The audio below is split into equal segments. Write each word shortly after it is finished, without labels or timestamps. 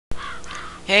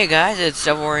Hey guys, it's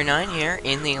Devil9 here.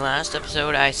 In the last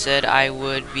episode, I said I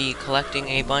would be collecting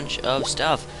a bunch of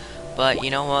stuff. But you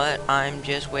know what? I'm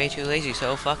just way too lazy,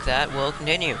 so fuck that. We'll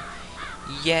continue.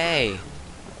 Yay.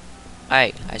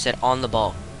 Hey, I said on the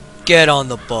ball. Get on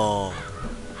the ball.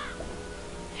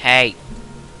 Hey.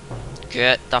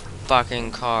 Get the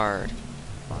fucking card.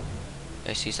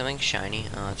 I see something shiny.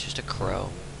 Oh, it's just a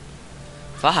crow.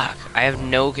 Fuck. I have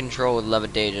no control with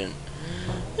levitation.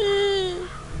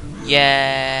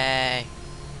 Yay.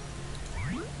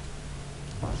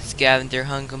 Scavenger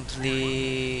hunt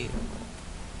complete.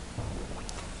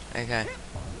 Okay.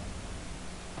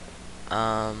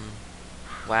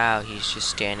 Wow, he's just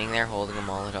standing there holding a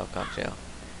Molotov cocktail.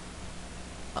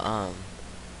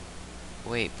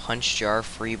 Wait, punch jar,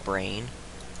 free brain.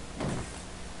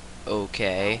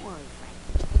 Okay. Don't worry, Frank.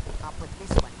 I'll put this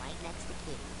one right next to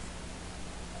Kitty's.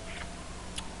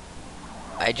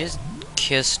 I just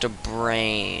kissed a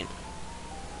brain.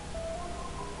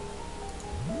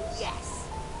 Yes!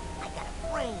 I got a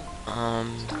brain!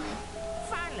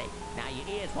 Finally! Now your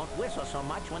ears won't whistle so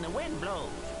much when the wind blows.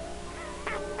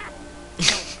 No,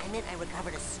 I meant I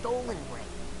recovered a stolen brain.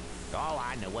 Oh,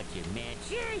 I know what you meant.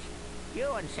 Sheesh!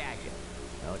 You and Sasha.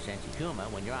 No sense of humor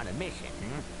when you're on a mission,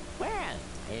 Well,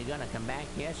 are you gonna come back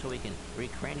here so we can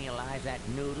recranialize that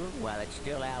noodle while it's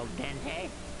still al dente?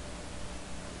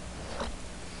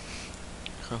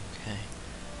 Okay.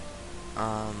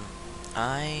 I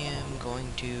am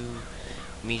going to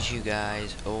meet you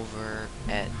guys over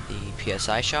at the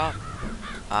PSI shop.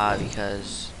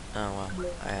 Because, oh well,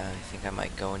 I think I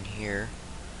might go in here.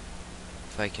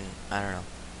 If I can, I don't know.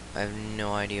 I have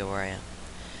no idea where I am.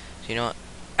 So you know what?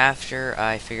 After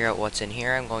I figure out what's in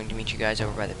here, I'm going to meet you guys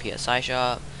over by the PSI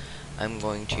shop. I'm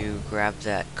going to grab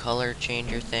that color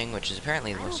changer thing, which is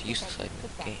apparently the most useless item in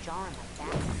the game.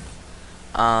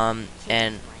 And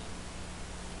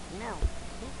You know, I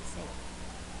hate to say it,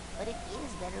 but it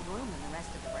is better bloom than the rest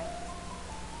of the brains.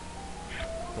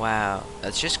 wow,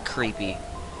 that's just creepy.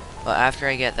 Well, after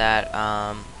I get that,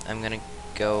 I'm gonna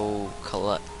go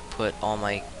put all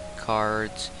my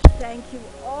cards. Thank you,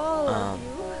 all of you.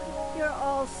 You're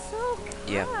all so kind.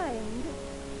 Yeah.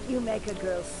 You make a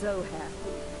girl so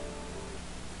happy.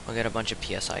 I'll get a bunch of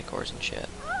PSI cores and shit.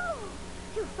 Oh,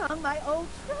 you found my old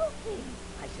trophy.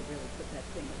 I should really put that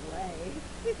thing away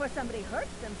before somebody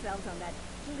hurts themselves on that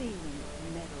gleaming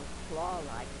metal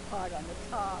claw-like part on the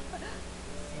top. Say,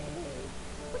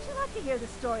 would you like to hear the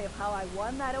story of how I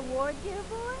won that award, dear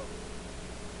boy?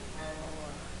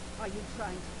 Or are you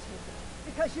trying to take it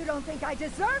because you don't think I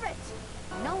deserve it?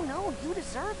 No, no, you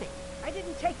deserve it. I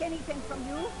didn't take anything from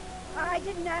you. I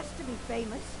didn't ask to be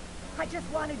famous. I just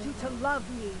wanted you to love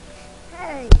me.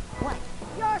 Hey, What?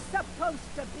 you're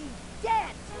supposed to be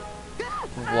dead.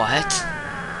 What?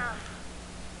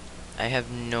 I have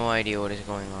no idea what is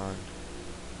going on.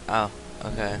 Oh,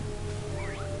 okay.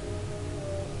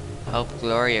 Help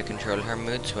Gloria control her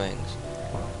mood swings.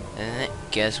 And then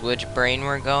guess which brain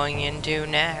we're going into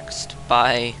next?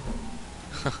 Bye.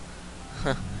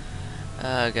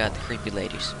 Oh god, the creepy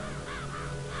ladies.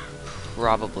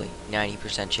 Probably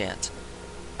 90% chance,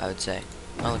 I would say.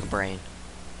 Oh, look, a brain.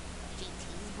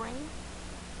 JT's brain?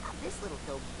 How'd this little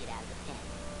doggy get out of the pen?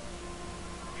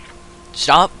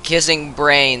 Stop kissing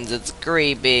brains, it's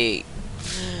creepy.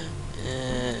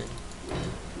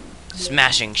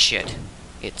 Smashing shit,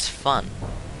 it's fun.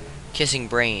 Kissing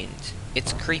brains,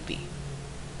 it's creepy.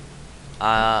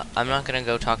 I'm not gonna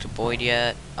go talk to Boyd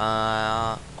yet.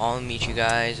 I'll meet you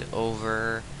guys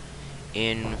over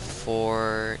in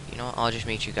for, you know what, I'll just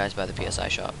meet you guys by the PSI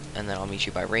shop, and then I'll meet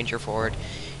you by Ranger Ford.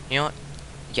 You know what?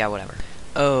 Yeah, whatever.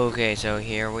 Okay, so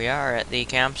here we are at the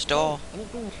camp stall.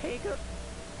 Anything, Shaker?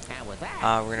 Now with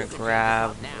that, We're gonna you can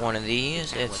grab take yourself now. one of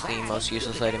these. And It's with the that, most you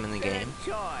useless can item in the take game,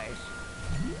 your choice.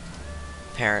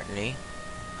 apparently.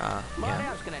 What Yeah.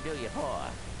 else can I do you for?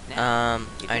 Now,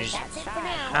 you I take just, that That's it for side.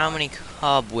 now. how many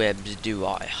cobwebs do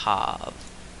I have?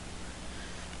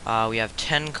 We have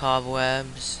 10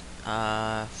 cobwebs,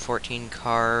 14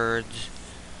 cards,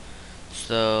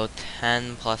 so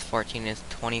 10 plus 14 is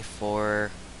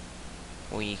 24.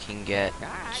 We can get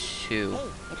Alright. 2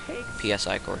 Take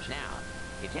PSI cores. Now,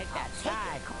 you take that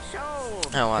side. Sold.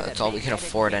 Oh, well, to the that's all we can big-headed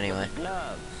afford kid with anyway. the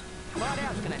gloves. What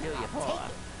else can I do you for?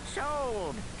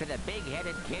 Sold to the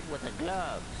big-headed kid with the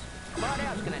gloves. What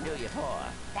else can I do you for?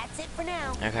 That's it for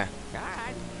now. Okay.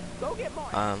 Alright, go get more.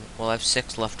 Well, I have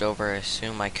 6 left over. I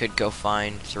assume I could go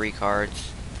find 3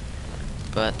 cards,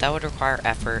 but that would require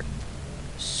effort.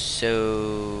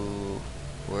 So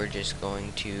we're just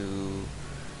going to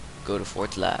go to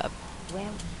Ford's lab.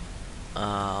 Well,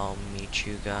 I'll meet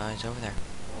you guys over there.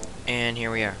 And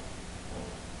here we are.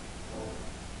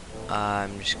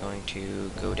 I'm just going to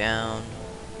go down,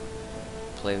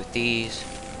 play with these.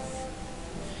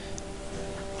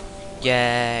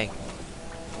 Yay!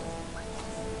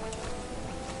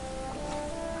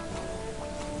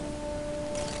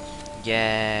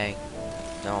 Yay!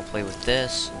 Now I'll play with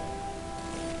this.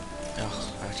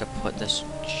 Ugh, I have to put this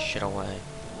shit away.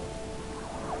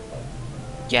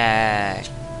 Yay!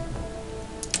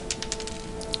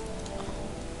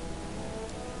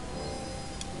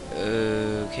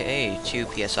 Okay, 2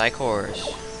 PSI cores.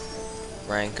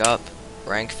 Rank up.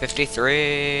 Rank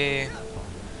 53.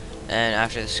 And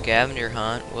after the scavenger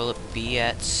hunt, will it be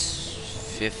at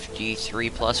 53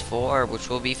 plus 4, which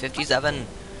will be 57.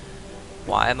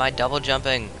 Why am I double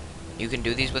jumping? You can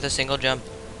do these with a single jump.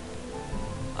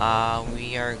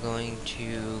 We are going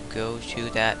to go to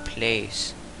that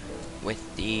place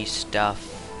with the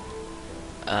stuff.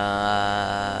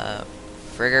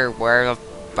 Frigger, where the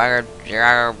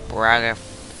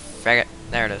faggot?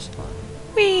 There it is.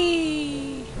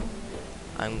 Whee!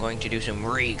 I'm going to do some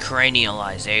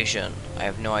recranialization. I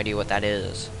have no idea what that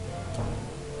is.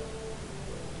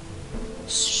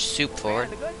 Soup forward.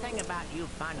 Well, the good thing about you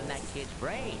finding that kid's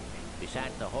brain,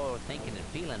 besides the whole thinking and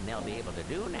feeling they'll be able to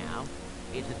do now,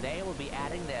 is that they will be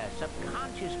adding their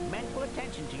subconscious mental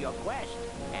attention to your quest,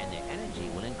 and their energy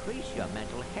will increase your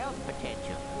mental health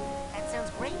potential. That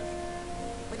sounds great.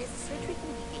 But is the surgery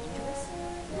going to be dangerous?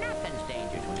 Nothing's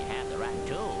dangerous when you have the right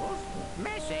tools.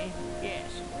 Messy, yes,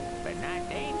 but not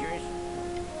dangerous.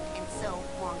 And so,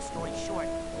 long story short,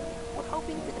 we're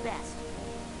hoping for the best,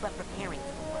 but preparing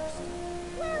for the worst.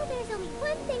 Well, there's only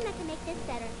one thing that can make this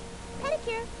better.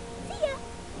 Pedicure. See ya.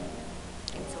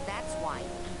 And so that's why,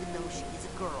 even though she is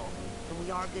a girl, and we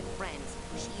are good friends,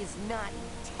 she is not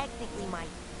technically my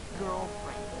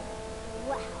girlfriend.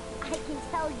 Well, I can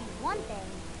tell you one thing.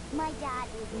 My dad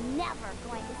is never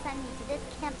going to send me to this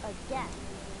camp again.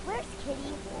 Where's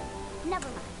Kitty? Never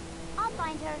mind. I'll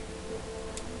find her.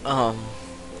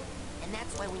 And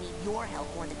that's why we need your help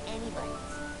more than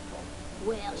anybody's.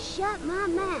 Well, shut my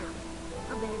mouth.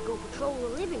 I better go patrol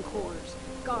the living quarters,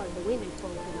 guard the women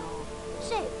folk and all.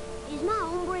 Say, is my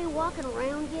hombre walking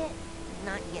around yet?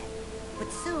 Not yet, but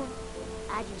soon.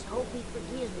 I just hope he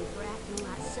forgives me for acting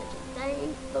like such a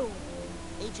dang fool.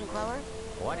 Agent Queller?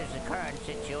 What is the current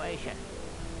situation?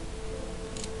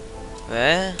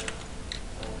 Eh?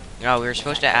 No, we were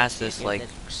supposed to ask this like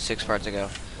 6 parts ago.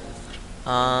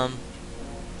 Yeah,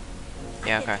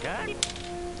 okay.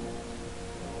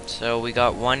 So we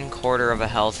got 1/4 of a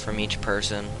health from each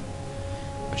person,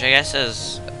 which I guess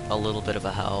is a little bit of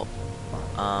a help.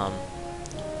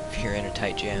 If you're in a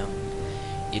tight jam,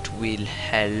 it will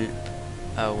help.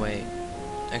 Oh wait.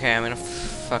 Okay, I'm gonna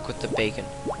fuck with the bacon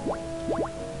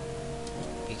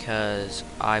because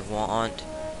I want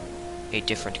a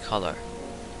different color.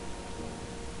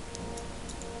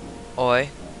 Oi.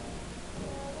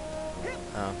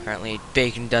 Oh, apparently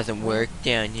bacon doesn't work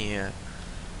down here.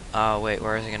 Oh, wait,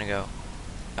 where is it gonna go?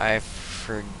 I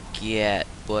forget,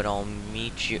 but I'll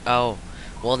meet you. Oh,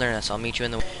 wilderness. I'll meet you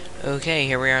in the. Okay,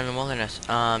 here we are in the wilderness.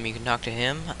 You can talk to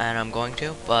him, and I'm going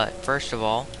to. But first of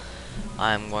all,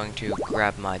 I'm going to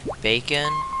grab my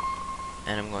bacon,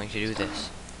 and I'm going to do this.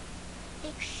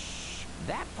 Shh.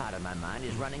 That part of my mind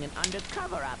is running an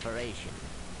undercover operation,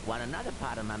 while another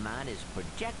part of my mind is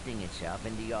projecting itself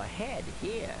into your head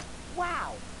here.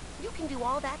 Wow, you can do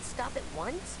all that stuff at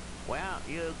once? Well,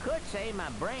 you could say my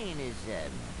brain is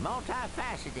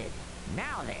multifaceted.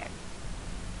 Now then.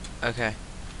 Okay.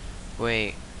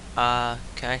 Wait. Can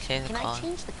I say the Can I color?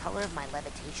 change the color of my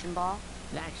levitation ball?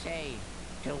 Like say,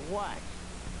 to what?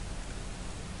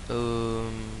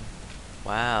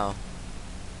 Wow.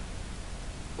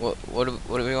 What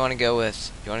do we want to go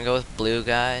with? Do you want to go with blue,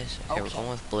 guys? Okay, we're Okay. going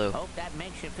with blue. Hope that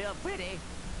makes you feel pretty.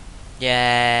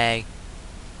 Yay.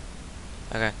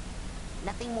 Okay.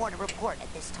 Nothing more to report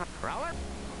at this time. Crawler?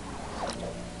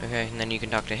 Okay, and then you can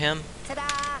talk to him. Ta-da!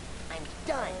 I'm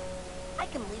done. I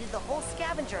completed the whole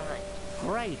scavenger hunt.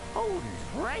 Great, Odin,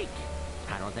 great.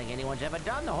 I don't think anyone's ever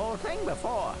done the whole thing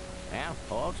before. Well,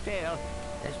 hold still.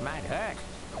 This might hurt.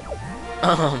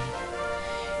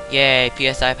 Yay,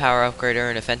 PSI power upgrader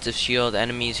and offensive shield.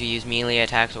 Enemies who use melee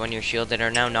attacks when you're shielded are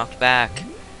now knocked back.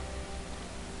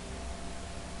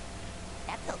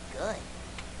 That felt good.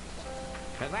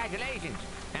 Congratulations.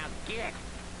 Now get.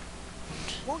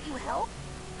 Won't you help?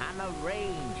 I'm a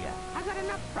ranger. I got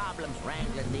enough problems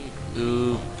wrangling these.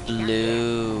 Ooh,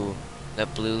 blue.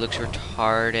 That blue looks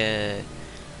retarded.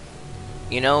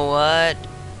 You know what?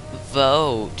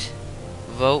 Vote.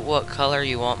 Vote what color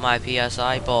you want my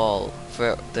PSI ball.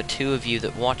 For the 2 of you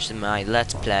that watch my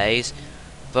Let's Plays,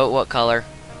 vote what color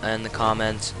in the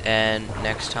comments, and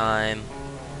next time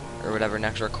or whatever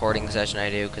next recording session I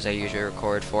do, because I usually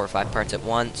record 4 or 5 parts at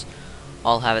once,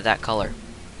 I'll have it that color.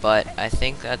 But I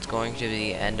think that's going to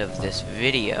be the end of this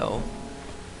video,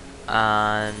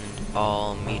 and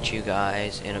I'll meet you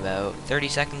guys in about 30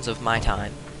 seconds of my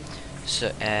time.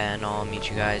 So, and I'll meet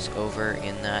you guys over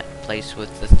in that place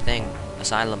with the thing,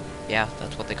 asylum. Yeah,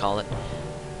 that's what they call it.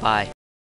 Bye.